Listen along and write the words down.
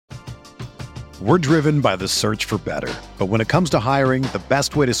We're driven by the search for better. But when it comes to hiring, the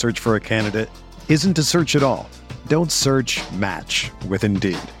best way to search for a candidate isn't to search at all. Don't search, match with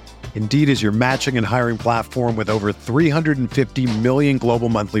Indeed. Indeed is your matching and hiring platform with over 350 million global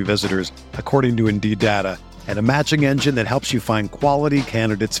monthly visitors, according to Indeed data, and a matching engine that helps you find quality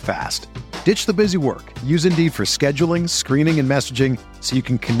candidates fast. Ditch the busy work. Use Indeed for scheduling, screening, and messaging so you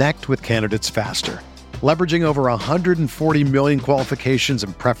can connect with candidates faster. Leveraging over 140 million qualifications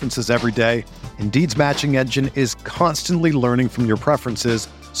and preferences every day, Indeed's matching engine is constantly learning from your preferences,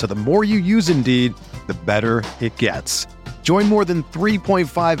 so the more you use Indeed, the better it gets. Join more than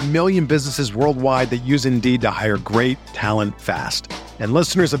 3.5 million businesses worldwide that use Indeed to hire great talent fast. And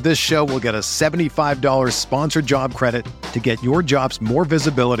listeners of this show will get a $75 sponsored job credit to get your jobs more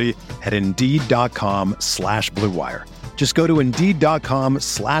visibility at Indeed.com/Blue Wire. Just go to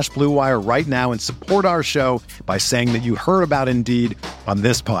Indeed.com/Blue Wire right now and support our show by saying that you heard about Indeed on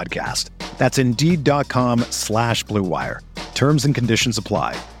this podcast. That's Indeed.com/Blue Wire. Terms and conditions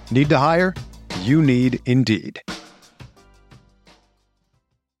apply. Need to hire? You need Indeed.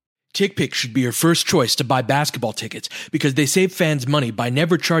 TickPick should be your first choice to buy basketball tickets because they save fans money by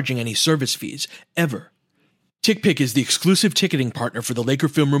never charging any service fees, ever. TickPick is the exclusive ticketing partner for the Laker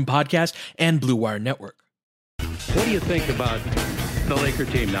Film Room podcast and Blue Wire Network. What do you think about the Laker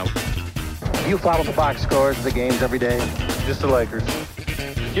team now? You follow the box scores of the games every day? Just the Lakers.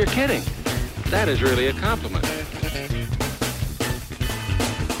 You're kidding. That is really a compliment.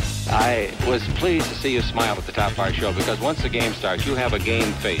 I was pleased to see you smile at the top of our show because once the game starts, you have a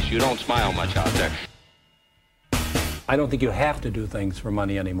game face. You don't smile much out there. I don't think you have to do things for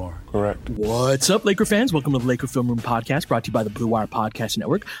money anymore. Correct. What's up, Laker fans? Welcome to the Laker Film Room podcast, brought to you by the Blue Wire Podcast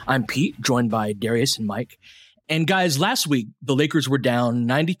Network. I'm Pete, joined by Darius and Mike. And guys, last week, the Lakers were down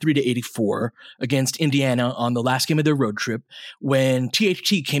 93-84 against Indiana on the last game of their road trip when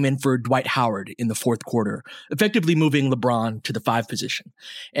THT came in for Dwight Howard in the fourth quarter, effectively moving LeBron to the 5 position.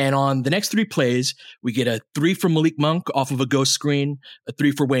 And on the next 3 plays, we get a 3 from Malik Monk off of a ghost screen, a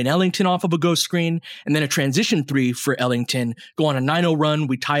 3 for Wayne Ellington off of a ghost screen, and then a transition 3 for Ellington. Go on a 9-0 run.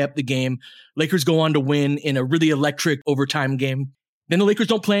 We tie up the game. Lakers go on to win in a really electric overtime game. Then the Lakers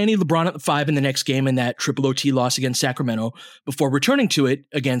don't play any LeBron at the 5 in the next game in that triple OT loss against Sacramento before returning to it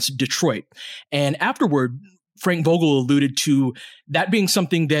against Detroit. And afterward, Frank Vogel alluded to that being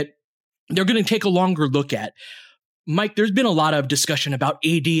something that they're going to take a longer look at. Mike, there's been a lot of discussion about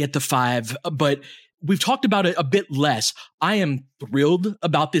AD at the 5, but we've talked about it a bit less. I am thrilled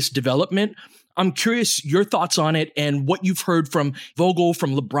about this development. I'm curious your thoughts on it and what you've heard from Vogel,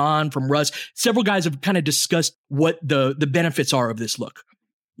 from LeBron, from Russ. Several guys have kind of discussed what the benefits are of this look.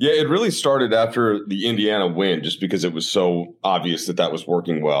 Yeah, it really started after the Indiana win, just because it was so obvious that that was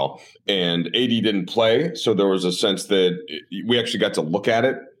working well. And AD didn't play, so there was a sense that we actually got to look at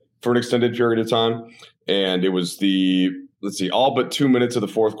it for an extended period of time. And it was all but 2 minutes of the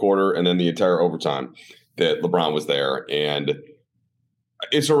fourth quarter and then the entire overtime that LeBron was there. And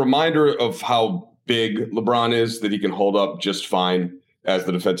it's a reminder of how big LeBron is, that he can hold up just fine as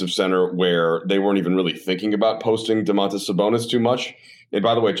the defensive center, where they weren't even really thinking about posting Domantas Sabonis too much. And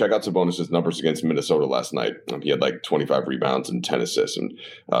by the way, check out Sabonis' numbers against Minnesota last night. He had like 25 rebounds and 10 assists and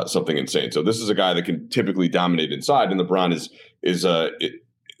something insane. So this is a guy that can typically dominate inside, and LeBron is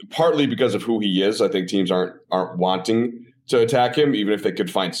partly because of who he is. I think teams aren't wanting to attack him, even if they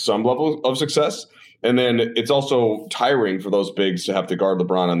could find some level of success. And then it's also tiring for those bigs to have to guard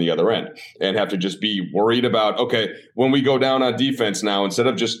LeBron on the other end and have to just be worried about, okay, when we go down on defense now, instead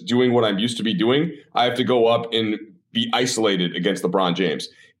of just doing what I'm used to be doing, I have to go up and be isolated against LeBron James,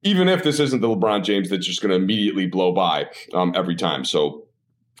 even if this isn't the LeBron James that's just going to immediately blow by every time. So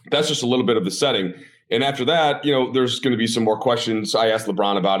that's just a little bit of the setting. And after that, there's going to be some more questions. I asked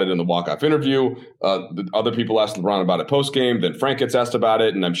LeBron about it in the walk-off interview. The other people asked LeBron about it post-game. Then Frank gets asked about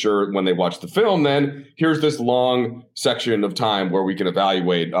it. And I'm sure when they watch the film, then here's this long section of time where we can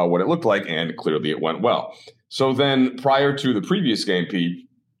evaluate what it looked like. And clearly it went well. So then prior to the previous game, Pete,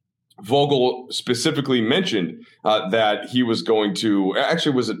 Vogel specifically mentioned that he was going to –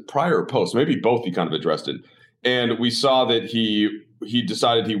 actually, was it prior or post? Maybe both. He kind of addressed it. And we saw that he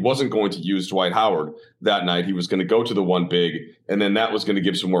decided he wasn't going to use Dwight Howard that night. He was going to go to the one big, and then that was going to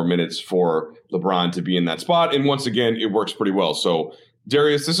give some more minutes for LeBron to be in that spot. And once again, it works pretty well. So,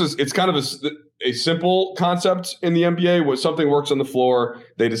 Darius, it's kind of a simple concept in the NBA where something works on the floor,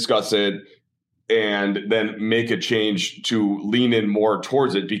 they discuss it, and then make a change to lean in more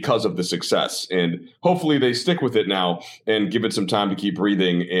towards it because of the success. And hopefully they stick with it now and give it some time to keep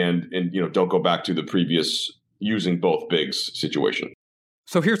breathing and don't go back to the previous using both bigs situation.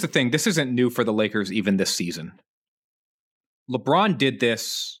 So here's the thing. This isn't new for the Lakers even this season. LeBron did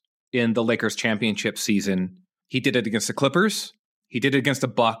this in the Lakers championship season. He did it against the Clippers. He did it against the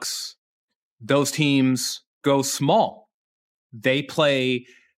Bucks. Those teams go small. They play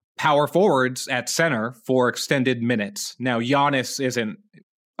power forwards at center for extended minutes. Now, Giannis isn't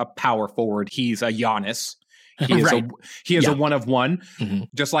a power forward. He's a Giannis. He is, a one of one. Mm-hmm.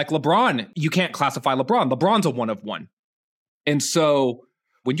 Just like LeBron. You can't classify LeBron. LeBron's a one of one. And so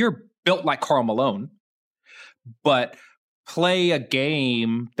when you're built like Karl Malone, but play a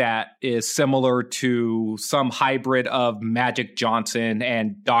game that is similar to some hybrid of Magic Johnson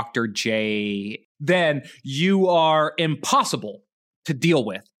and Dr. J, then you are impossible to deal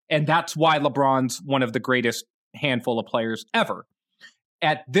with. And that's why LeBron's one of the greatest handful of players ever.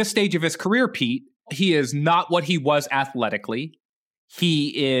 At this stage of his career, Pete, he is not what he was athletically.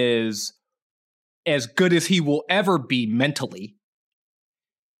 He is as good as he will ever be mentally.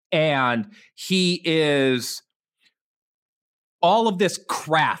 And he is all of this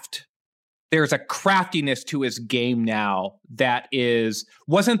craft. There's a craftiness to his game now that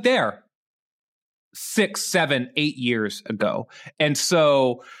wasn't there 6, 7, 8 years ago. And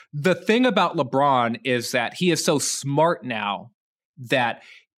so the thing about LeBron is that he is so smart now that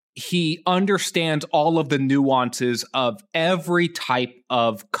he understands all of the nuances of every type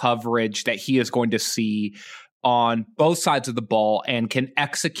of coverage that he is going to see on both sides of the ball and can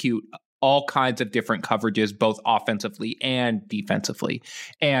execute all kinds of different coverages, both offensively and defensively.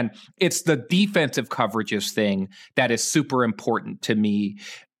 And it's the defensive coverages thing that is super important to me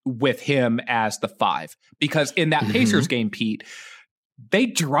with him as the 5. Because in that Pacers game, Pete, they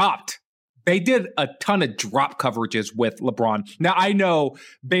did a ton of drop coverages with LeBron. Now, I know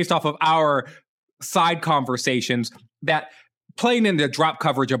based off of our side conversations that playing in the drop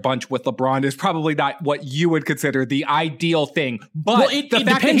coverage a bunch with LeBron is probably not what you would consider the ideal thing. But the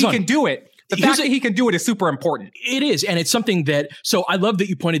fact that he can do it, is super important. It is. And it's something so I love that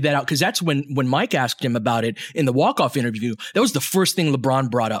you pointed that out, because that's when Mike asked him about it in the walk-off interview, that was the first thing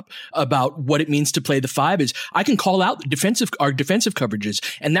LeBron brought up about what it means to play the 5 is I can call out our defensive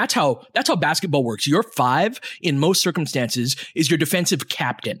coverages. And that's how basketball works. Your 5 in most circumstances is your defensive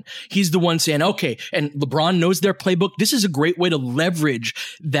captain. He's the one saying, okay, and LeBron knows their playbook. This is a great way to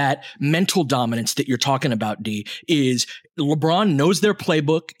leverage that mental dominance that you're talking about, D, is LeBron knows their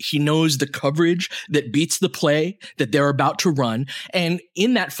playbook. He knows the coverage that beats the play that they're about to run. And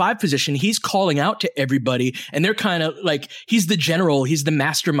in that 5 position, he's calling out to everybody. And they're kind of like, he's the general, he's the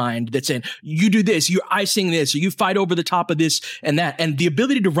mastermind that's saying, you do this, you're icing this, or you fight over the top of this and that. And the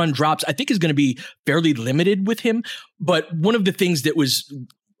ability to run drops, I think, is going to be fairly limited with him. But one of the things that was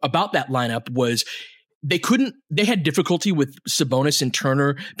about that lineup was they had difficulty with Sabonis and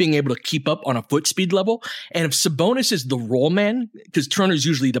Turner being able to keep up on a foot speed level. And if Sabonis is the roll man, because Turner's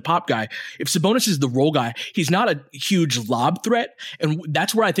usually the pop guy, if Sabonis is the roll guy, he's not a huge lob threat. And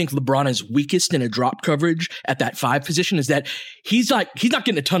that's where I think LeBron is weakest in a drop coverage at that 5 position, is that he's not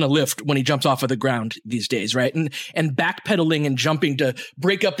getting a ton of lift when he jumps off of the ground these days, right? And backpedaling and jumping to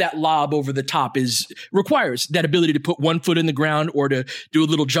break up that lob over the top requires that ability to put one foot in the ground or to do a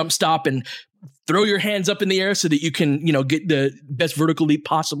little jump stop and throw your hands up in the air so that you can, get the best vertical leap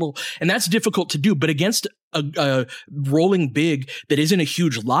possible. And that's difficult to do. But against a rolling big that isn't a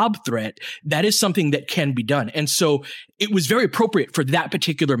huge lob threat, that is something that can be done. And so it was very appropriate for that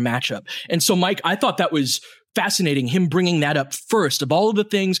particular matchup. And so, Mike, I thought that was fascinating, him bringing that up first. Of all of the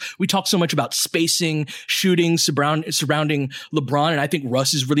things, we talk so much about spacing, shooting, surrounding LeBron, and I think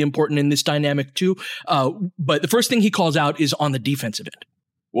Russ is really important in this dynamic too. But the first thing he calls out is on the defensive end.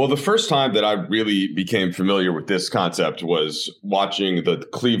 Well, the first time that I really became familiar with this concept was watching the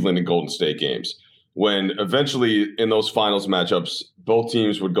Cleveland and Golden State games, when eventually in those finals matchups, both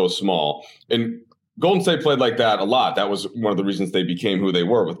teams would go small. And Golden State played like that a lot. That was one of the reasons they became who they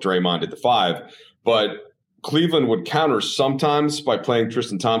were, with Draymond at the 5. But Cleveland would counter sometimes by playing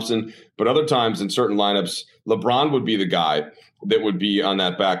Tristan Thompson, but other times in certain lineups, LeBron would be the guy that would be on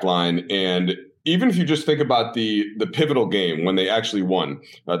that back line. And even if you just think about the pivotal game when they actually won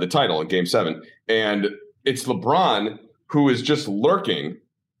the title in Game 7, and it's LeBron who is just lurking,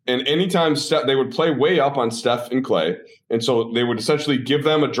 and anytime they would play way up on Steph and Clay, and so they would essentially give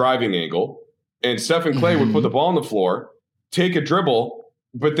them a driving angle, and Steph and Clay would put the ball on the floor, take a dribble,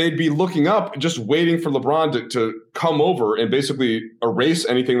 but they'd be looking up, just waiting for LeBron to come over and basically erase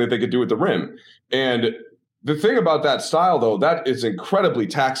anything that they could do at the rim. And the thing about that style, though, that is incredibly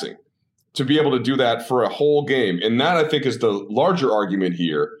taxing to be able to do that for a whole game. And that, I think, is the larger argument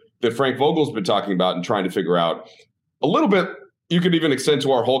here that Frank Vogel's been talking about and trying to figure out a little bit. You could even extend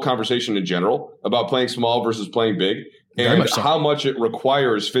to our whole conversation in general about playing small versus playing big, and how much it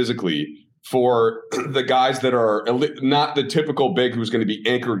requires physically for the guys that are not the typical big who's going to be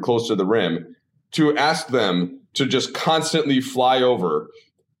anchored close to the rim, to ask them to just constantly fly over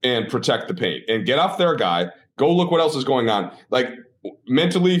and protect the paint and get off their guy, go look what else is going on. Like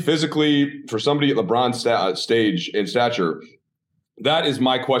mentally, physically, for somebody at LeBron's stage and stature, that is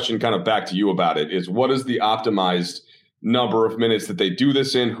my question kind of back to you about it, is what is the optimized number of minutes that they do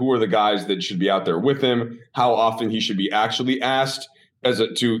this in? Who are the guys that should be out there with him? How often he should be actually asked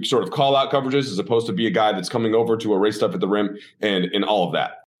to sort of call out coverages as opposed to be a guy that's coming over to erase stuff at the rim and all of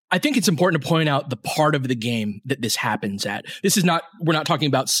that. I think it's important to point out the part of the game that this happens at. We're not talking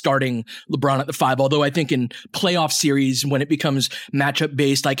about starting LeBron at the 5, although I think in playoff series, when it becomes matchup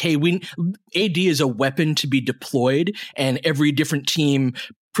based, like, hey, AD is a weapon to be deployed, and every different team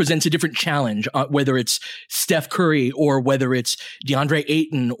presents a different challenge, whether it's Steph Curry or whether it's DeAndre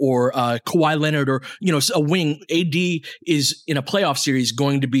Ayton or Kawhi Leonard or, a wing. AD is in a playoff series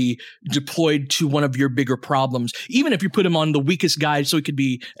going to be deployed to one of your bigger problems, even if you put him on the weakest guy so he could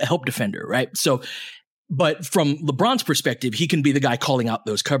be a help defender, right? So, but from LeBron's perspective, he can be the guy calling out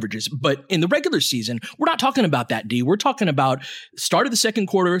those coverages. But in the regular season, we're not talking about that, D. We're talking about start of the second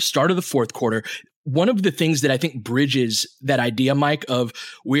quarter, start of the fourth quarter. One of the things that I think bridges that idea, Mike, of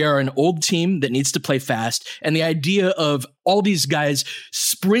we are an old team that needs to play fast, and the idea of all these guys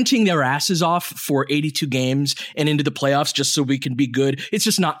sprinting their asses off for 82 games and into the playoffs just so we can be good, it's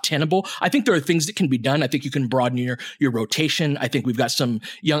just not tenable. I think there are things that can be done. I think you can broaden your rotation. I think we've got some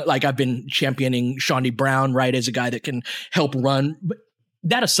young, like I've been championing Shawnee Brown, right, as a guy that can help run. But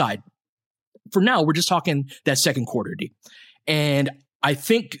that aside, for now, we're just talking that second quarter, D. And I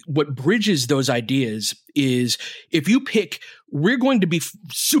think what bridges those ideas is if you pick, we're going to be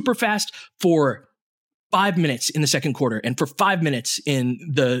super fast for 5 minutes in the second quarter and for 5 minutes in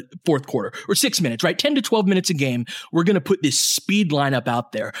the fourth quarter, or 6 minutes, right? 10 to 12 minutes a game. We're going to put this speed lineup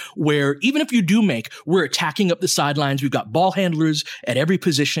out there where even if you do we're attacking up the sidelines. We've got ball handlers at every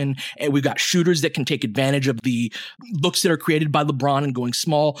position, and we've got shooters that can take advantage of the looks that are created by LeBron and going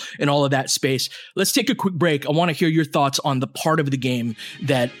small and all of that space. Let's take a quick break. I want to hear your thoughts on the part of the game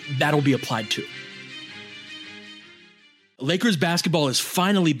that'll be applied to. Lakers basketball is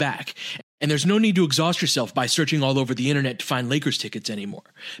finally back. And there's no need to exhaust yourself by searching all over the internet to find Lakers tickets anymore.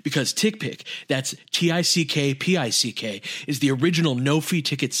 Because TickPick, that's TickPick, is the original no-fee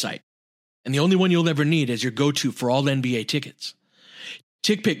ticket site. And the only one you'll ever need as your go-to for all NBA tickets.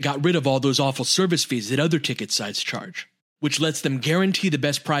 TickPick got rid of all those awful service fees that other ticket sites charge, which lets them guarantee the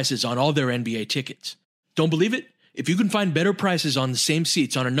best prices on all their NBA tickets. Don't believe it? If you can find better prices on the same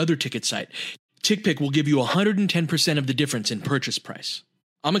seats on another ticket site, TickPick will give you 110% of the difference in purchase price.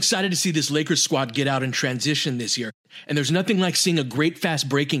 I'm excited to see this Lakers squad get out and transition this year, and there's nothing like seeing a great fast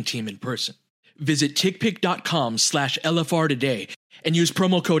breaking team in person. Visit tickpick.com/LFR today and use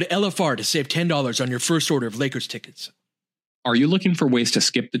promo code LFR to save $10 on your first order of Lakers tickets. Are you looking for ways to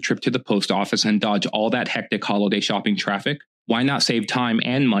skip the trip to the post office and dodge all that hectic holiday shopping traffic? Why not save time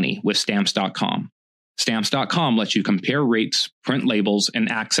and money with Stamps.com? Stamps.com lets you compare rates, print labels, and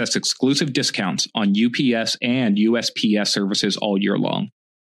access exclusive discounts on UPS and USPS services all year long.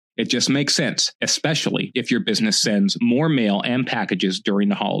 It just makes sense, especially if your business sends more mail and packages during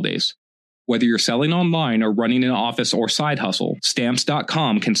the holidays. Whether you're selling online or running an office or side hustle,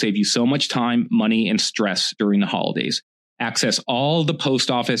 Stamps.com can save you so much time, money, and stress during the holidays. Access all the post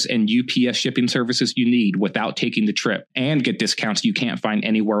office and UPS shipping services you need without taking the trip, and get discounts you can't find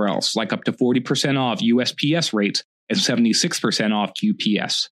anywhere else, like up to 40% off USPS rates and 76% off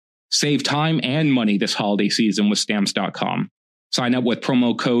UPS. Save time and money this holiday season with Stamps.com. Sign up with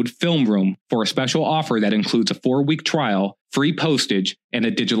promo code FILMROOM for a special offer that includes a 4-week trial, free postage, and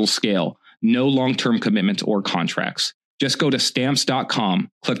a digital scale. No long-term commitments or contracts. Just go to Stamps.com,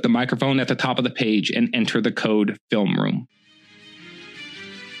 click the microphone at the top of the page, and enter the code FILMROOM.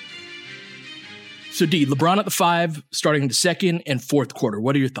 So, D, LeBron at the 5, starting the second and fourth quarter.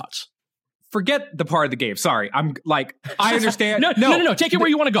 What are your thoughts? Forget the part of the game. Sorry. I understand. No. Take it where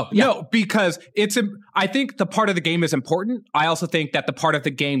you want to go. Yeah. No, because I think the part of the game is important. I also think that the part of the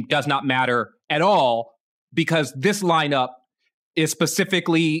game does not matter at all because this lineup is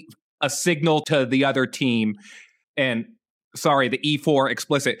specifically a signal to the other team. And sorry, the E4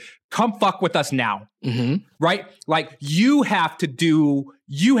 explicit, come fuck with us now. Mm-hmm. Right? Like you have to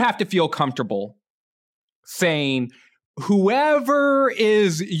feel comfortable saying, whoever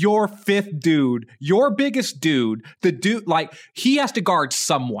is your fifth dude, your biggest dude, the dude, like he has to guard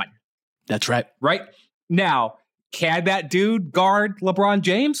someone. That's right. Right? Now, can that dude guard LeBron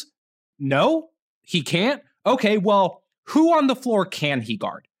James? No, he can't. Okay, well, who on the floor can he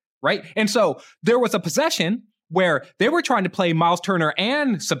guard? Right? And so there was a possession where they were trying to play Miles Turner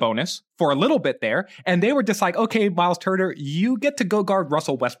and Sabonis for a little bit there. And they were just like, okay, Miles Turner, you get to go guard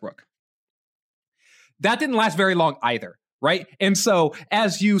Russell Westbrook. That didn't last very long either, right? And so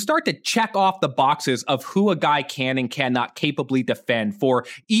as you start to check off the boxes of who a guy can and cannot capably defend for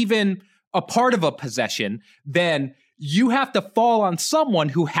even a part of a possession, then you have to fall on someone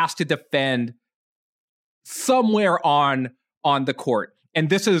who has to defend somewhere on the court. And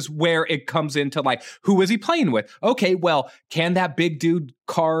this is where it comes into like, who is he playing with? Okay, well, can that big dude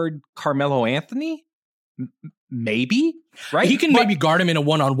guard Carmelo Anthony? Maybe, right? He can maybe guard him in a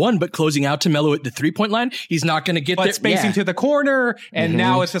one-on-one, but closing out to Melo at the three-point line, he's not going to get there. Spacing to the corner, and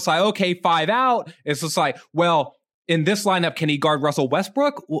now it's just like, okay, 5 out. It's just like, well, in this lineup, can he guard Russell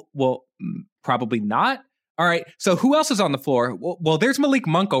Westbrook? Well, probably not. All right, so who else is on the floor? Well, there's Malik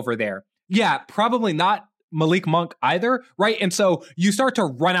Monk over there. Yeah, probably not Malik Monk either, right? And so you start to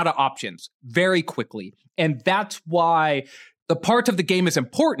run out of options very quickly. And that's why the part of the game is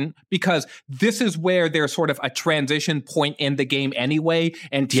important, because this is where there's sort of a transition point in the game anyway.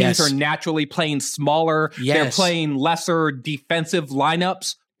 And teams are naturally playing smaller. They're playing lesser defensive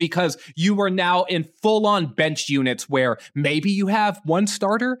lineups because you are now in full-on bench units where maybe you have one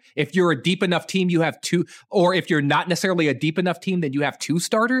starter. If you're a deep enough team, you have two. Or if you're not necessarily a deep enough team, then you have two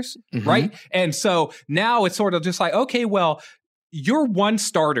starters, right? And so now it's sort of just like, okay, well, you're one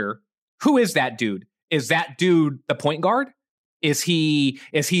starter. Who is that dude? Is that dude the point guard? Is he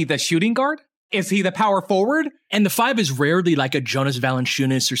the shooting guard? Is he the power forward? And the 5 is rarely like a Jonas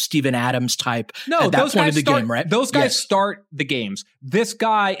Valanciunas or Steven Adams type at that point of the game, right? Those guys start the games. This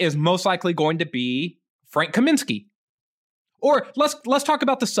guy is most likely going to be Frank Kaminsky. Or let's talk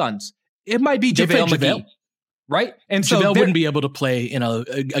about the Suns. It might be JaVale McGee, right? And so JaVale wouldn't be able to play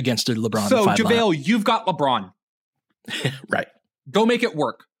against a LeBron. So JaVale, you've got LeBron. Right. Go make it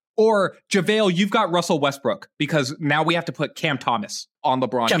work. Or JaVale, you've got Russell Westbrook, because now we have to put Cam Thomas on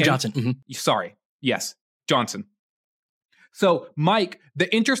LeBron. Cam Johnson. Sorry. Yes. Johnson. So, Mike,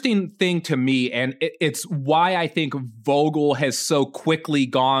 the interesting thing to me, and it's why I think Vogel has so quickly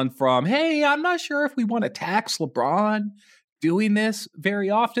gone from, hey, I'm not sure if we want to tax LeBron doing this very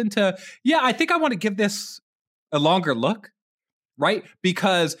often, to, yeah, I think I want to give this a longer look, right?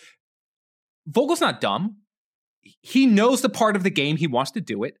 Because Vogel's not dumb. He knows the part of the game he wants to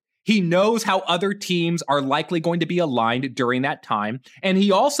do it. He knows how other teams are likely going to be aligned during that time. And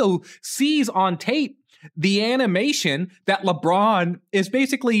he also sees on tape the animation that LeBron is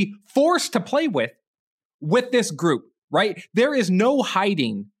basically forced to play with this group, right? There is no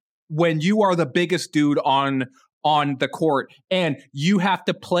hiding when you are the biggest dude on the court and you have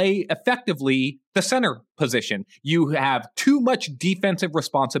to play effectively the center position. You have too much defensive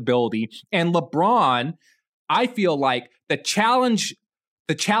responsibility. And LeBron, I feel like the challenging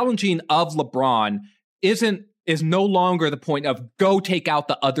of LeBron is no longer the point of go take out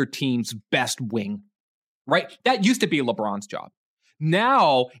the other team's best wing, right? That used to be LeBron's job.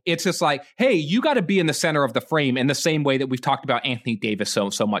 Now it's just like, hey, you got to be in the center of the frame in the same way that we've talked about Anthony Davis so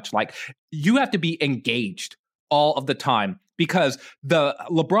much. Like, you have to be engaged all of the time, because the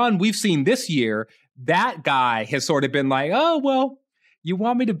LeBron we've seen this year, that guy has sort of been like, oh, well, you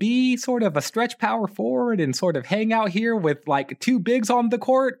want me to be sort of a stretch power forward and sort of hang out here with like two bigs on the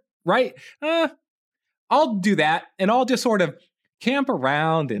court, right? I'll do that, and I'll just sort of camp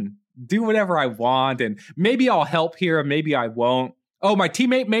around and do whatever I want, and maybe I'll help here, and maybe I won't. Oh, my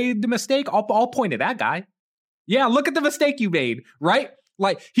teammate made the mistake. I'll point at that guy. Yeah, look at the mistake you made, right?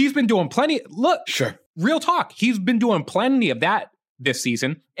 Like, he's been doing plenty. Look, sure, real talk. He's been doing plenty of that this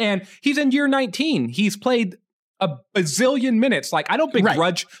season, and he's in year 19. He's played a bazillion minutes. Like, I don't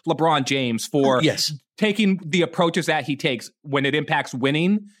begrudge LeBron James for taking the approaches that he takes when it impacts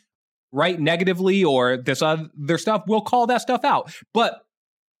winning, right, negatively, or this other stuff. We'll call that stuff out. But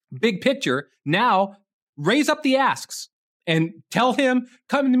big picture, now raise up the asks and tell him,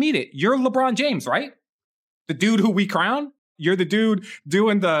 come to meet it. You're LeBron James, right? The dude who we crown. You're the dude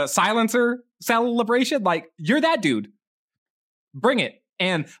doing the silencer celebration. Like, you're that dude. Bring it.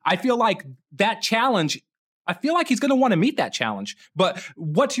 And I feel like that challenge, I feel like he's going to want to meet that challenge. But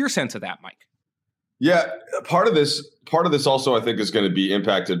what's your sense of that, Mike? Yeah, part of this also, I think, is going to be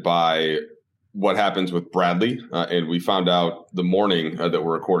impacted by what happens with Bradley. And we found out the morning that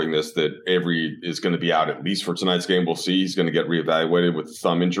we're recording this that Avery is going to be out at least for tonight's game. We'll see. He's going to get reevaluated with a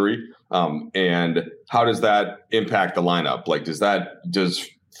thumb injury. And how does that impact the lineup? Like, does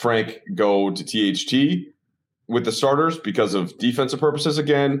Frank go to THT with the starters because of defensive purposes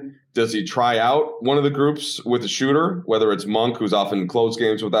again? Does he try out one of the groups with a shooter, whether it's Monk, who's often in close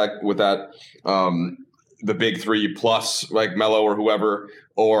games with that the big three plus like Melo or whoever,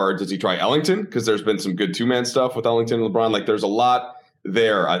 or does he try Ellington? Because there's been some good two-man stuff with Ellington and LeBron. Like there's a lot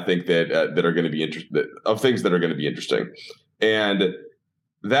there, I think that are going to be things that are going to be interesting, and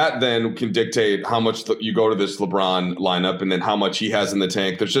that then can dictate how much you go to this LeBron lineup, and then how much he has in the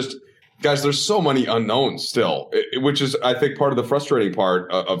tank. There's so many unknowns still, which is I think part of the frustrating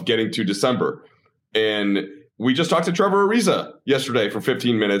part of getting to December. And we just talked to Trevor Ariza yesterday for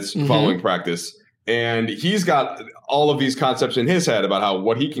 15 minutes following practice, and he's got all of these concepts in his head about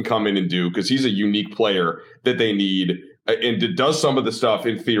what he can come in and do because he's a unique player that they need. And it does some of the stuff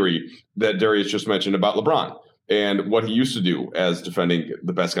in theory that Darius just mentioned about LeBron and what he used to do as defending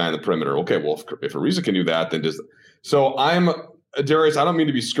the best guy on the perimeter. Okay, well, if Ariza can do that, then Darius, I don't mean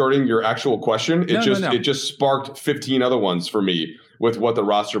to be skirting your actual question. It just sparked 15 other ones for me with what the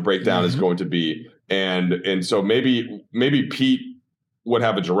roster breakdown is going to be. And so maybe Pete would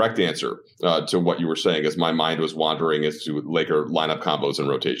have a direct answer to what you were saying as my mind was wandering as to Laker lineup combos and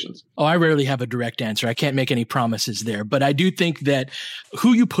rotations. Oh, I rarely have a direct answer. I can't make any promises there, but I do think that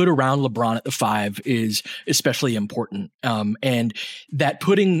who you put around LeBron at the 5 is especially important. And that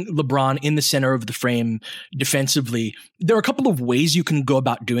putting LeBron in the center of the frame defensively, there are a couple of ways you can go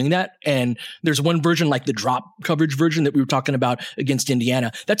about doing that. And there's one version like the drop coverage version that we were talking about against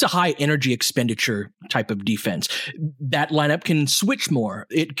Indiana. That's a high energy expenditure type of defense. That lineup can switch more.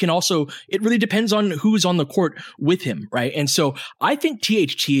 It really depends on who's on the court with him, right? And so I think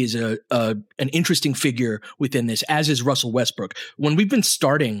THT is an interesting figure within this, as is Russell Westbrook. When we've been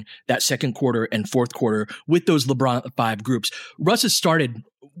starting that second quarter and fourth quarter with those LeBron 5 groups, Russ has started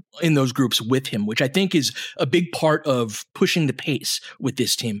in those groups with him, which I think is a big part of pushing the pace with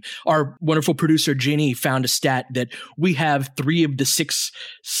this team. Our wonderful producer, Jeannie, found a stat that we have 3 of the 6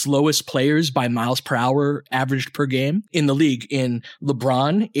 slowest players by miles per hour averaged per game in the league in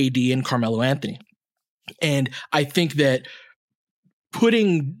LeBron, AD, and Carmelo Anthony. And I think that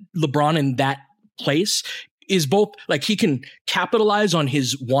putting LeBron in that place is both like he can capitalize on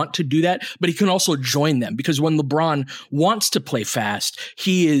his want to do that, but he can also join them because when LeBron wants to play fast,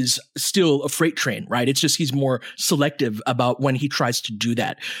 he is still a freight train, right? It's just he's more selective about when he tries to do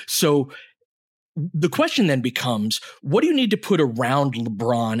that. So the question then becomes, what do you need to put around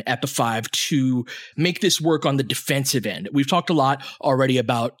LeBron at the 5 to make this work on the defensive end? We've talked a lot already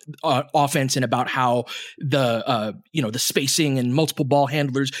about offense and about how the spacing and multiple ball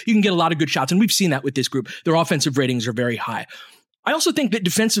handlers, you can get a lot of good shots. And we've seen that with this group. Their offensive ratings are very high. I also think that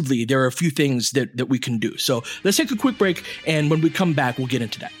defensively, there are a few things that we can do. So let's take a quick break. And when we come back, we'll get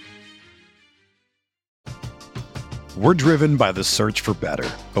into that. We're driven by the search for better.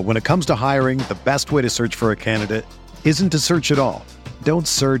 But when it comes to hiring, the best way to search for a candidate isn't to search at all. Don't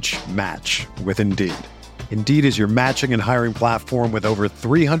search, match with Indeed. Indeed is your matching and hiring platform with over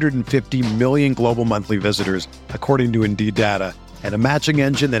 350 million global monthly visitors, according to Indeed data, and a matching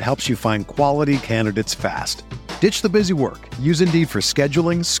engine that helps you find quality candidates fast. Ditch the busy work. Use Indeed for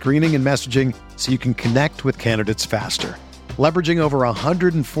scheduling, screening, and messaging so you can connect with candidates faster. Leveraging over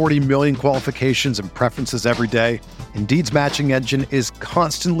 140 million qualifications and preferences every day, Indeed's matching engine is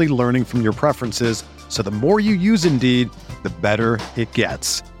constantly learning from your preferences, so the more you use Indeed, the better it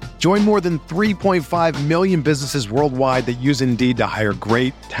gets. Join more than 3.5 million businesses worldwide that use Indeed to hire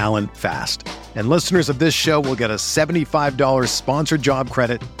great talent fast. And listeners of this show will get a $75 sponsored job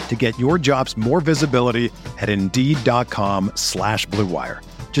credit to get your jobs more visibility at Indeed.com/Blue Wire.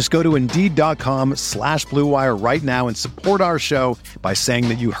 Just go to Indeed.com/Blue Wire right now and support our show by saying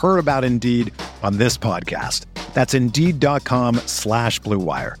that you heard about Indeed on this podcast. That's Indeed.com/Blue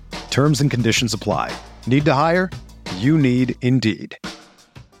Wire. Terms and conditions apply. Need to hire? You need Indeed.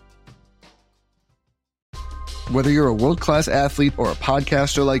 Whether you're a world-class athlete or a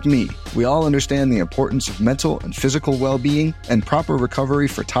podcaster like me, we all understand the importance of mental and physical well-being and proper recovery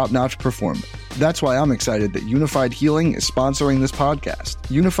for top-notch performance. That's why I'm excited that Unified Healing is sponsoring this podcast.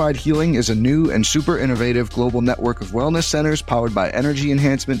 Unified Healing is a new and super innovative global network of wellness centers powered by Energy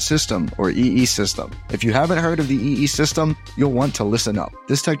Enhancement System, or EE System. If you haven't heard of the EE System, you'll want to listen up.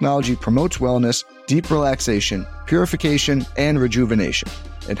 This technology promotes wellness, deep relaxation, purification, and rejuvenation.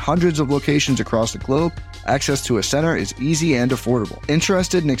 At hundreds of locations across the globe, access to a center is easy and affordable.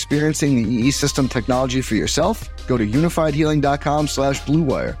 Interested in experiencing the EE System technology for yourself? Go to unifydhealing.com/Blue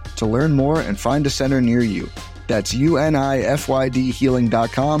Wire to learn more and find a center near you. That's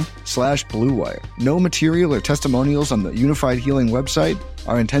UNIFYDhealing.com/Blue Wire. No material or testimonials on the Unified Healing website,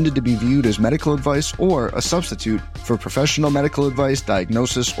 are intended to be viewed as medical advice or a substitute for professional medical advice,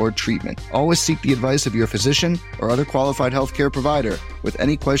 diagnosis, or treatment. Always seek the advice of your physician or other qualified healthcare provider with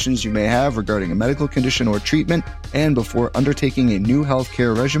any questions you may have regarding a medical condition or treatment and before undertaking a new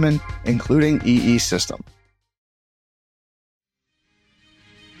healthcare regimen, including EE system.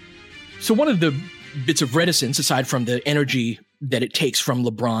 So one of the bits of reticence, aside from the energy that it takes from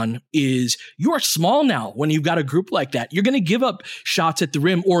LeBron, is you are small now when you've got a group like that. You're going to give up shots at the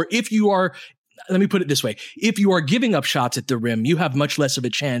rim, or if you are, let me put it this way, if you are giving up shots at the rim, you have much less of a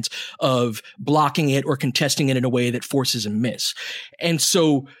chance of blocking it or contesting it in a way that forces a miss. And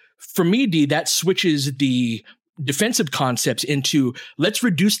so for me, D, that switches the defensive concepts into let's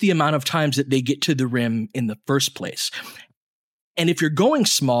reduce the amount of times that they get to the rim in the first place. And if you're going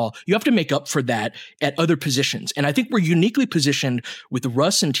small, you have to make up for that at other positions. And I think we're uniquely positioned with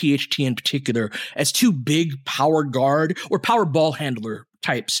Russ and THT in particular as two big power guard or power ball handler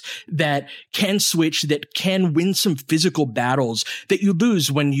types that can switch, that can win some physical battles that you lose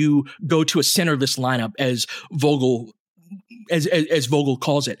when you go to a centerless lineup, as Vogel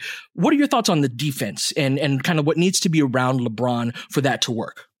calls it. What are your thoughts on the defense and kind of what needs to be around LeBron for that to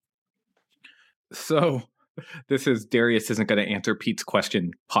work? So this is Darius isn't going to answer Pete's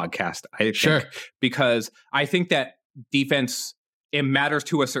question podcast, I think, because I think that defense, it matters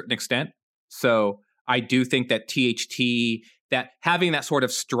to a certain extent. So I do think that THT, that having that sort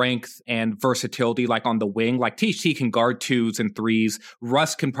of strength and versatility, like on the wing, like THT can guard 2s and 3s.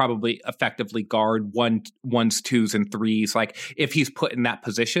 Russ can probably effectively guard 1s, 2s, and 3s. Like if he's put in that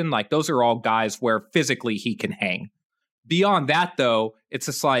position, like those are all guys where physically he can hang. Beyond that, though, it's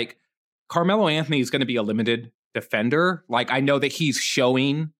just like, Carmelo Anthony is going to be a limited defender. Like, I know that he's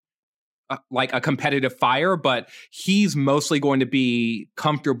showing like a competitive fire, but he's mostly going to be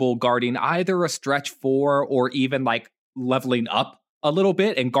comfortable guarding either a stretch 4 or even like leveling up a little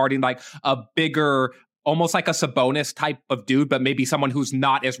bit and guarding like a bigger, almost like a Sabonis type of dude, but maybe someone who's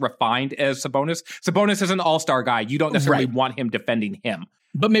not as refined as Sabonis. Sabonis is an all-star guy. You don't necessarily want him defending him.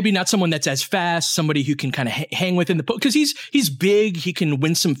 But maybe not someone that's as fast, somebody who can kind of hang within the post, because he's big. He can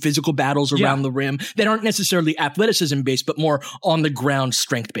win some physical battles around the rim that aren't necessarily athleticism based, but more on the ground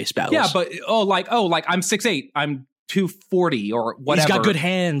strength based battles. Yeah, but I'm 6'8", I'm 240 or whatever. He's got good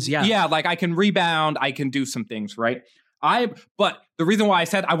hands. Yeah, like I can rebound, I can do some things, right? But the reason why I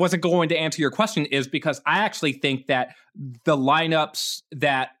said I wasn't going to answer your question is because I actually think that the lineups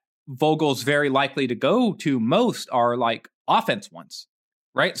that Vogel's very likely to go to most are like offense ones.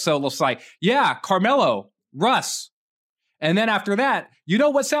 Right? So it's like, yeah, Carmelo, Russ. And then after that, you know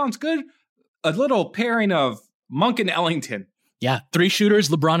what sounds good? A little pairing of Monk and Ellington. Yeah, 3 shooters,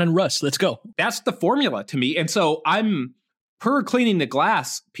 LeBron and Russ. Let's go. That's the formula to me. And so I'm per cleaning the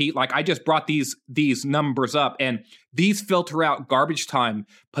glass, Pete, like I just brought these numbers up and these filter out garbage time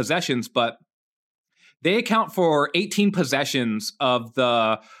possessions, but they account for 18 possessions of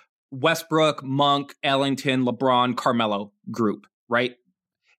the Westbrook, Monk, Ellington, LeBron, Carmelo group, right?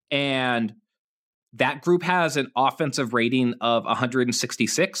 And that group has an offensive rating of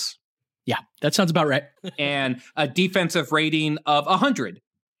 166. Yeah, that sounds about right. And a defensive rating of 100.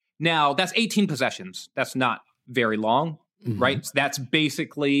 Now, that's 18 possessions. That's not very long, right? So that's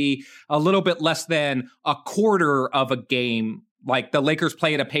basically a little bit less than a quarter of a game. Like the Lakers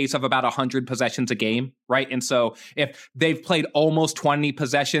play at a pace of about 100 possessions a game, right? And so if they've played almost 20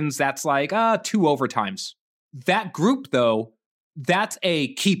 possessions, that's like 2 overtimes. That group, though, that's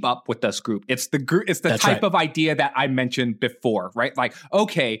a keep up with us group. It's the type of idea that I mentioned before, right? Like,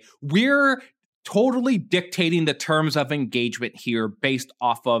 okay, we're totally dictating the terms of engagement here based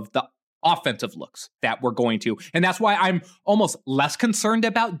off of the offensive looks that we're going to. And that's why I'm almost less concerned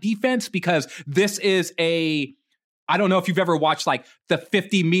about defense, because this is I don't know if you've ever watched like the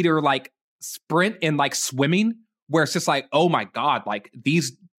 50-meter like sprint in like swimming, where it's just like, oh my God, like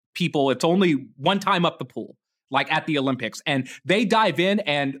these people, it's only one time up the pool. Like at the Olympics, and they dive in,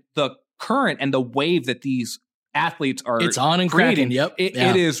 and the current and the wave that these athletes are it's on and creating, cracking. Yep.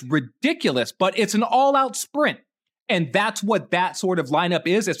 It is ridiculous, but it's an all-out sprint. And that's what that sort of lineup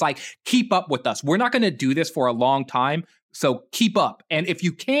is. It's like, keep up with us. We're not going to do this for a long time, so keep up. And if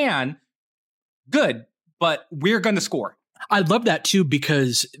you can, good, but we're going to score. I love that too,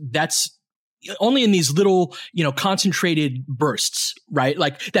 because that's only in these little, concentrated bursts, right?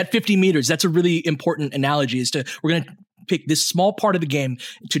 Like that 50 meters, that's a really important analogy, is to, we're going to pick this small part of the game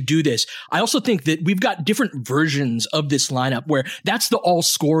to do this. I also think that we've got different versions of this lineup where that's the all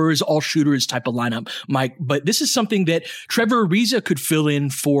scorers, all shooters type of lineup, Mike. But this is something that Trevor Ariza could fill in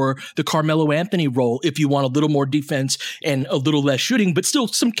for the Carmelo Anthony role if you want a little more defense and a little less shooting, but still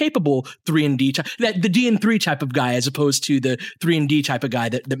some capable 3-and-D type, the D&3 type of guy as opposed to the 3-and-D type of guy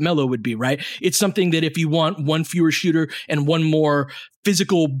that Melo would be, right? It's something that if you want one fewer shooter and one more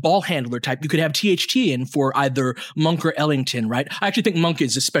physical ball handler type, you could have THT in for either Monk or Ellington, right? I actually think Monk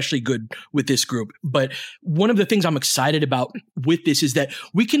is especially good with this group. But one of the things I'm excited about with this is that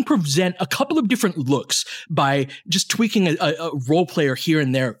we can present a couple of different looks by just tweaking a role player here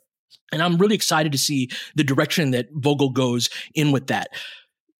and there. And I'm really excited to see the direction that Vogel goes in with that.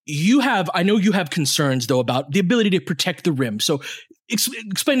 I know you have concerns though about the ability to protect the rim. So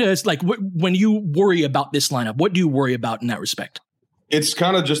explain to us, like, when you worry about this lineup, what do you worry about in that respect? It's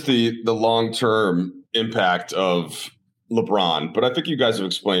kind of just the long-term impact of LeBron, but I think you guys have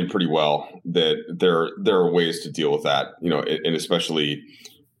explained pretty well that there are ways to deal with that, and especially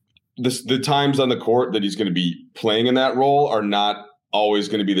the times on the court that he's going to be playing in that role are not always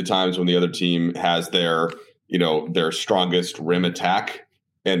going to be the times when the other team has their strongest rim attack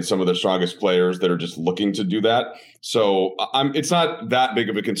and some of the strongest players that are just looking to do that. So it's not that big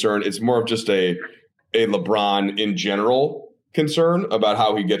of a concern. It's more of just a LeBron in general concern about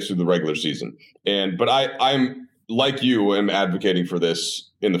how he gets through the regular season. But I'm like you, am advocating for this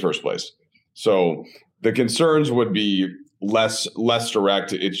in the first place. So the concerns would be less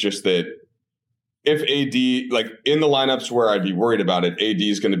direct. It's just that if AD, like in the lineups where I'd be worried about it, AD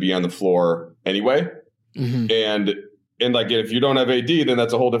is going to be on the floor anyway. Mm-hmm. And like, if you don't have AD, then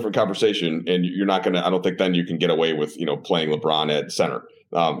that's a whole different conversation. And you're not going to, I don't think then you can get away with, playing LeBron at center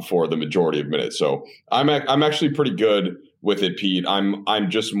for the majority of minutes. So I'm actually pretty good with it, Pete.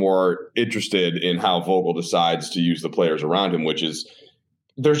 I'm just more interested in how Vogel decides to use the players around him, which is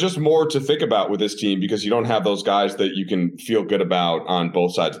there's just more to think about with this team because you don't have those guys that you can feel good about on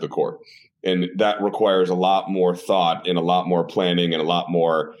both sides of the court. And that requires a lot more thought and a lot more planning and a lot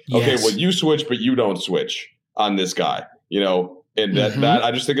more, okay, well, you switch, but you don't switch on this guy, and that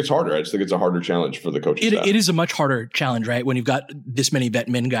I just think it's harder. I just think it's a harder challenge for the coaching staff. It is a much harder challenge, right? When you've got this many vet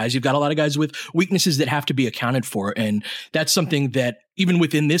men guys, you've got a lot of guys with weaknesses that have to be accounted for. And that's something that even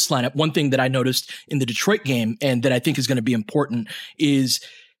within this lineup, one thing that I noticed in the Detroit game and that I think is going to be important is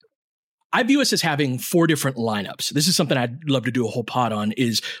I view us as having 4 different lineups. This is something I'd love to do a whole pod on.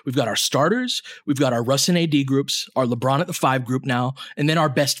 Is we've got our starters, we've got our Russ and AD groups, our LeBron at the 5 group now, and then our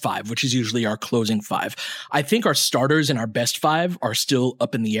best 5, which is usually our closing 5. I think our starters and our best 5 are still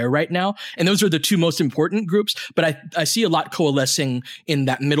up in the air right now, and those are the 2 most important groups, but I see a lot coalescing in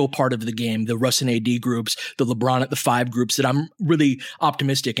that middle part of the game, the Russ and AD groups, the LeBron at the 5 groups that I'm really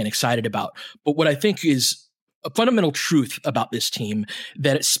optimistic and excited about. But what I think is a fundamental truth about this team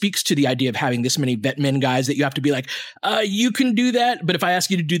that it speaks to the idea of having this many vet men guys that you have to be like, you can do that, but if I ask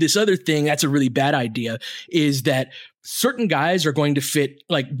you to do this other thing, that's a really bad idea, is that certain guys are going to fit.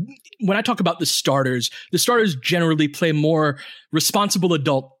 Like when I talk about the starters generally play more responsible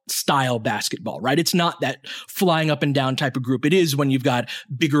adult style basketball, right? It's not that flying up and down type of group. It is when you've got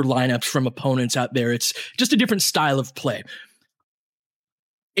bigger lineups from opponents out there. It's just a different style of play.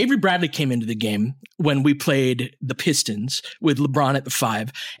 Avery Bradley came into the game when we played the Pistons with LeBron at the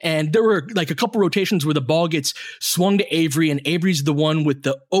 5. And there were like a couple rotations where the ball gets swung to Avery, and Avery's the one with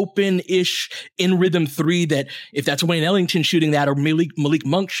the open-ish in rhythm 3 that if that's Wayne Ellington shooting that or Malik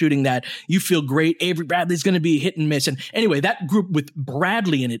Monk shooting that, you feel great. Avery Bradley's going to be hit and miss. And anyway, that group with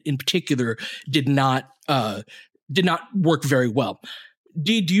Bradley in it in particular did not work very well.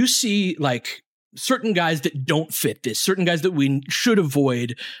 Do you see like certain guys that don't fit this, certain guys that we should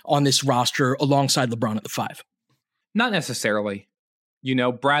avoid on this roster alongside LeBron at the 5? Not necessarily.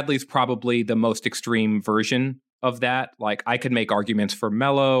 Bradley's probably the most extreme version of that. Like I could make arguments for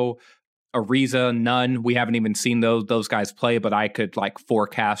Melo, Ariza, Nunn. We haven't even seen those guys play, but I could like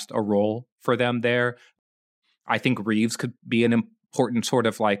forecast a role for them there. I think Reeves could be an important sort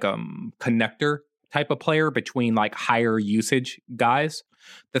of like connector type of player between like higher usage guys.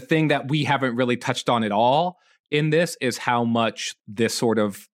 The thing that we haven't really touched on at all in this is how much this sort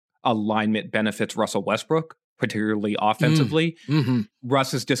of alignment benefits Russell Westbrook, particularly offensively. Mm-hmm.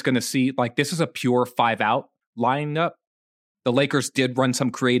 Russ is just going to see, like, this is a pure 5-out lineup. The Lakers did run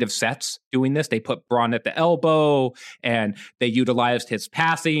some creative sets doing this. They put Braun at the elbow, and they utilized his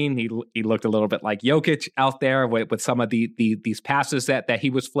passing. He looked a little bit like Jokic out there with some of these passes that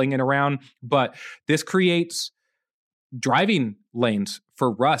he was flinging around. But this creates driving lanes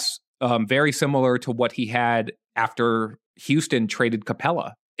for Russ, very similar to what he had after Houston traded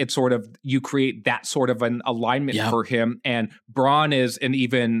Capella it's sort of, you create that sort of an alignment for him. And Bron is an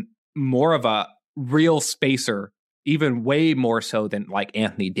even more of a real spacer, even way more so than like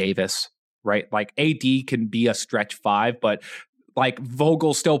Anthony Davis, right? Like AD can be a stretch 5, but like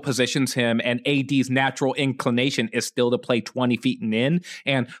Vogel still positions him, and AD's natural inclination is still to play 20 feet and in.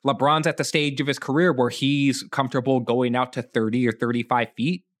 And LeBron's at the stage of his career where he's comfortable going out to 30 or 35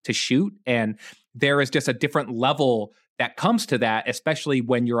 feet to shoot. And there is just a different level that comes to that, especially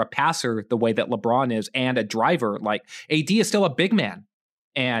when you're a passer the way that LeBron is and a driver. Like AD is still a big man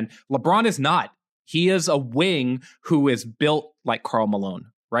and LeBron is not. He is a wing who is built like Karl Malone.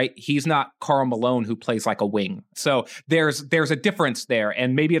 Right? He's not Karl Malone who plays like a wing. So there's a difference there.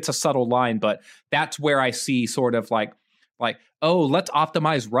 And maybe it's a subtle line, but that's where I see sort of like, oh, let's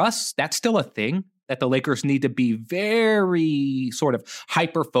optimize Russ. That's still a thing that the Lakers need to be very sort of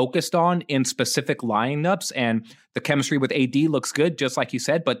hyper-focused on in specific lineups. And the chemistry with AD looks good, just like you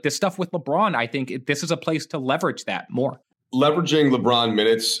said. But this stuff with LeBron, I think this is a place to leverage that more. Leveraging LeBron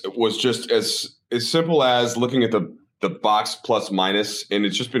minutes was just as simple as looking at the box plus minus, and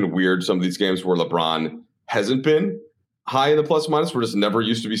it's just been weird. Some of these games where LeBron hasn't been high in the plus minus, we're just never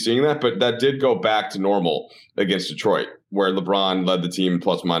used to be seeing that. But that did go back to normal against Detroit, where LeBron led the team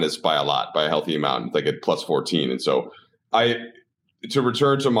plus minus by a lot, by a healthy amount, like at plus 14. And so to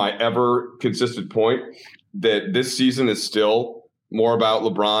return to my ever consistent point that this season is still more about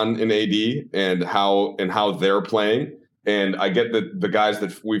LeBron and AD and how they're playing. And I get that the guys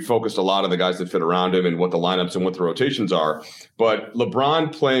that we focused a lot on the guys that fit around him and what the lineups and what the rotations are. But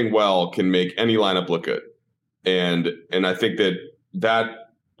LeBron playing well can make any lineup look good. And I think that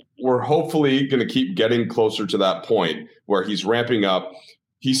we're hopefully going to keep getting closer to that point where he's ramping up.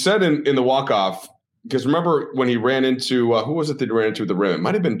 He said in the walk-off, because remember when he ran into who was it that he ran into at the rim? It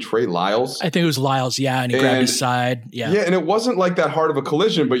might have been Trey Lyles. I think it was Lyles, and he grabbed his side. Yeah, and it wasn't like that hard of a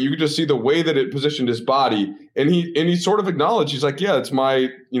collision, but you could just see the way that it positioned his body. And he sort of acknowledged, he's like, yeah, it's my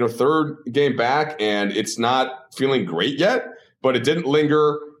third game back, and it's not feeling great yet, but it didn't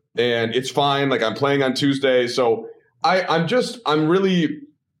linger, and it's fine. Like I'm playing on Tuesday, so I'm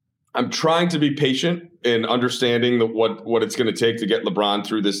trying to be patient in understanding what it's going to take to get LeBron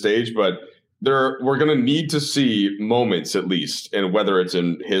through this stage, but we're going to need to see moments at least, and whether it's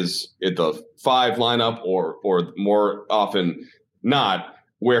in the 5 lineup or more often not,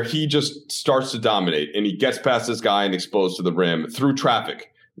 where he just starts to dominate and he gets past this guy and exposed to the rim through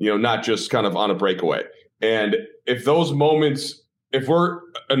traffic, not just kind of on a breakaway. And if those moments, if we're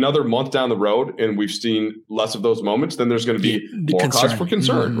another month down the road and we've seen less of those moments, then there's going to be more cause for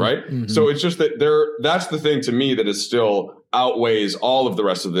concern, right? Mm-hmm. So it's just that that's the thing to me that is still outweighs all of the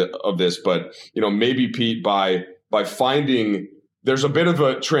rest of this. But, maybe Pete, by finding there's a bit of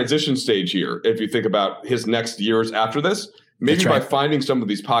a transition stage here. If you think about his next years after this, maybe by finding some of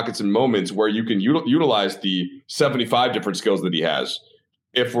these pockets and moments where you can utilize the 75 different skills that he has,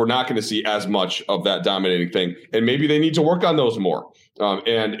 if we're not going to see as much of that dominating thing. And maybe they need to work on those more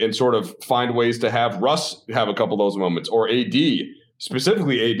and sort of find ways to have Russ have a couple of those moments, or AD,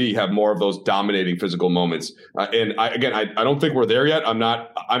 specifically AD, have more of those dominating physical moments. And I don't think we're there yet.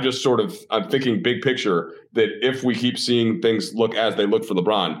 I'm thinking big picture that if we keep seeing things look as they look for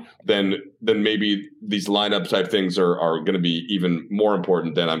LeBron, then maybe these lineup type things are going to be even more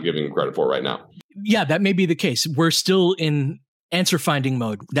important than I'm giving him credit for right now. Yeah, that may be the case. We're still in answer finding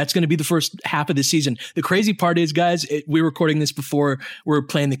mode. That's going to be the first half of the season. The crazy part is, guys, we're recording this before we're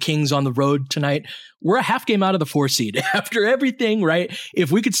playing the Kings on the road tonight. We're a half game out of the 4 seed after everything, right?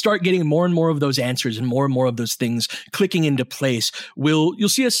 If we could start getting more and more of those answers and more of those things clicking into place, you'll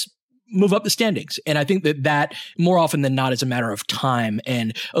see us move up the standings. And I think that more often than not is a matter of time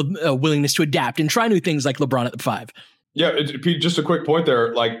and a willingness to adapt and try new things like LeBron at the 5. Yeah, Pete, just a quick point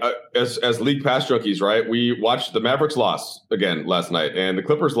there. Like as league pass junkies, right? We watched the Mavericks lost again last night, and the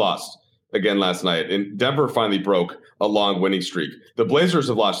Clippers lost again last night, and Denver finally broke a long winning streak. The Blazers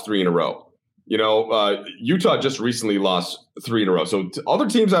have lost 3 in a row. Utah just recently lost 3 in a row. So other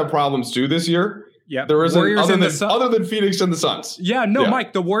teams have problems too this year. Yeah, there isn't other than Phoenix and the Suns. Yeah, no, yeah.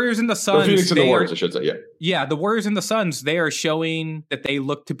 Mike, the Warriors and the Suns. Or Phoenix and the Warriors, I should say. Yeah, yeah, the Warriors and the Suns. They are showing that they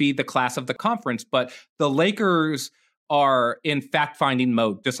look to be the class of the conference, but the Lakers are in fact-finding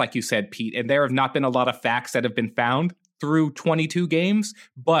mode, just like you said, Pete. And there have not been a lot of facts that have been found through 22 games,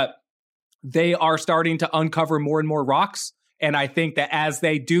 but they are starting to uncover more and more rocks. And I think that as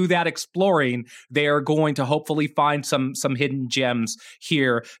they do that exploring, they are going to hopefully find some hidden gems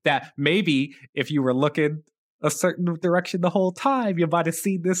here that maybe if you were looking a certain direction the whole time, you might have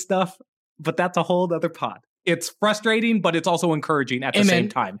seen this stuff. But that's a whole other pod. It's frustrating, but it's also encouraging at the same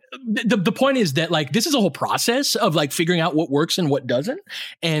time. The point is that like this is a whole process of like figuring out what works and what doesn't.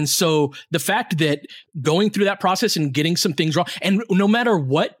 And so the fact that going through that process and getting some things wrong, and no matter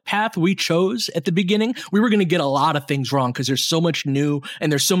what path we chose at the beginning, we were going to get a lot of things wrong because there's so much new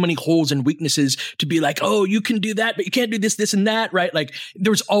and there's so many holes and weaknesses to be like, oh, you can do that, but you can't do this, this, and that, right? Like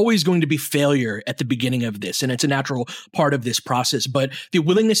there's always going to be failure at the beginning of this, and it's a natural part of this process. But the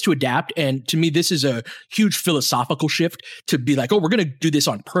willingness to adapt, and to me, this is a huge philosophical shift to be like, oh, we're going to do this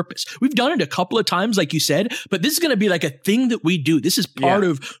on purpose. We've done it a couple of times, like you said, but this is going to be like a thing that we do. This is part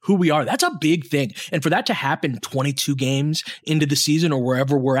of who we are. That's a big thing. And for that to happen 22 games into the season or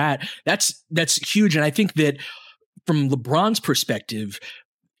wherever we're at, that's huge. And I think that from LeBron's perspective,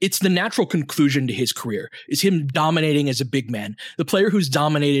 it's the natural conclusion to his career is him dominating as a big man, the player who's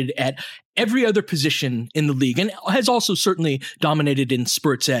dominated at every other position in the league and has also certainly dominated in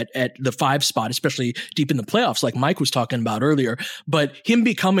spurts at the 5 spot, especially deep in the playoffs, like Mike was talking about earlier. But him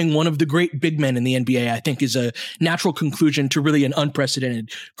becoming one of the great big men in the NBA, I think, is a natural conclusion to really an unprecedented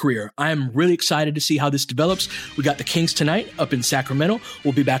career. I am really excited to see how this develops. We got the Kings tonight up in Sacramento.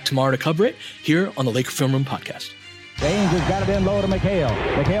 We'll be back tomorrow to cover it here on the Laker Film Room Podcast. James has got it in low to McHale.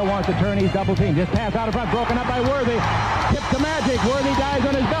 McHale wants to turn. He's double teamed. Just pass out in front. Broken up by Worthy. Tip to Magic. Worthy dies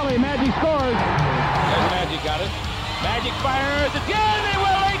on his belly. Magic scores. There's Magic got it. Magic fires. It's good.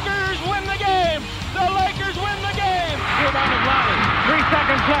 The Lakers win the game. The Lakers win the game. Rebound of Lonnie. 3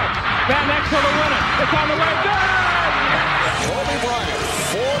 seconds left. Van Exel to win it. It's on the way. Good. Kobe Bryant,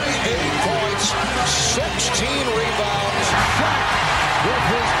 48 points, 16 rebounds. Shot with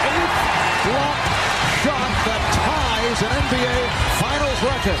his 8th block shot that ties an NBA Finals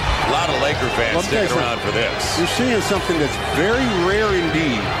record. A lot of Laker fans sticking around for this. You're seeing something that's very rare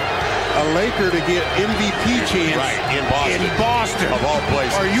indeed. A Laker to get MVP chance in Boston. Of all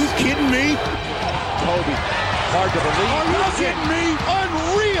places. Are you kidding me? Kobe, hard to believe. Are you kidding me?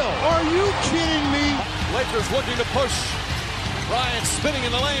 Unreal. Are you kidding me? Lakers looking to push. Bryant spinning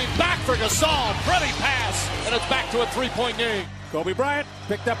in the lane. Back for Gasol. Pretty pass. And it's back to a 3-point game. Kobe Bryant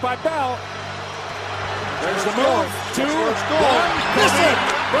picked up by Bell. There's the move. 2, 1. Miss it.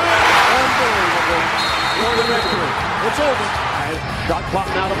 Unbelievable. For the victory. It's over. Shot clock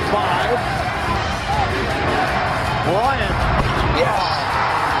now to 5. Bryant. Yes.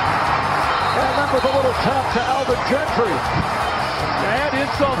 And that was a little tap to Alvin Gentry. Add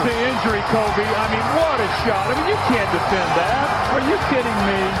insult to injury, Kobe. I mean, what a shot. I mean, you can't defend that. Are you kidding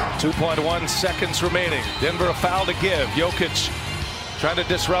me? 2.1 seconds remaining. Denver a foul to give. Jokic trying to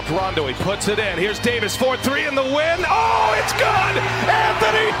disrupt Rondo. He puts it in. Here's Davis, 4-3 in the win. Oh, it's good!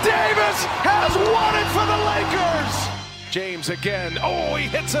 Anthony Davis has won it for the Lakers! James again. Oh, he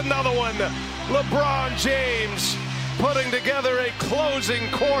hits another one. LeBron James putting together a closing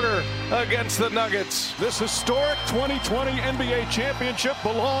quarter against the Nuggets. This historic 2020 NBA championship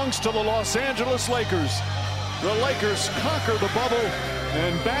belongs to the Los Angeles Lakers. The Lakers conquer the bubble,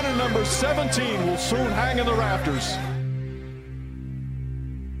 and banner number 17 will soon hang in the rafters.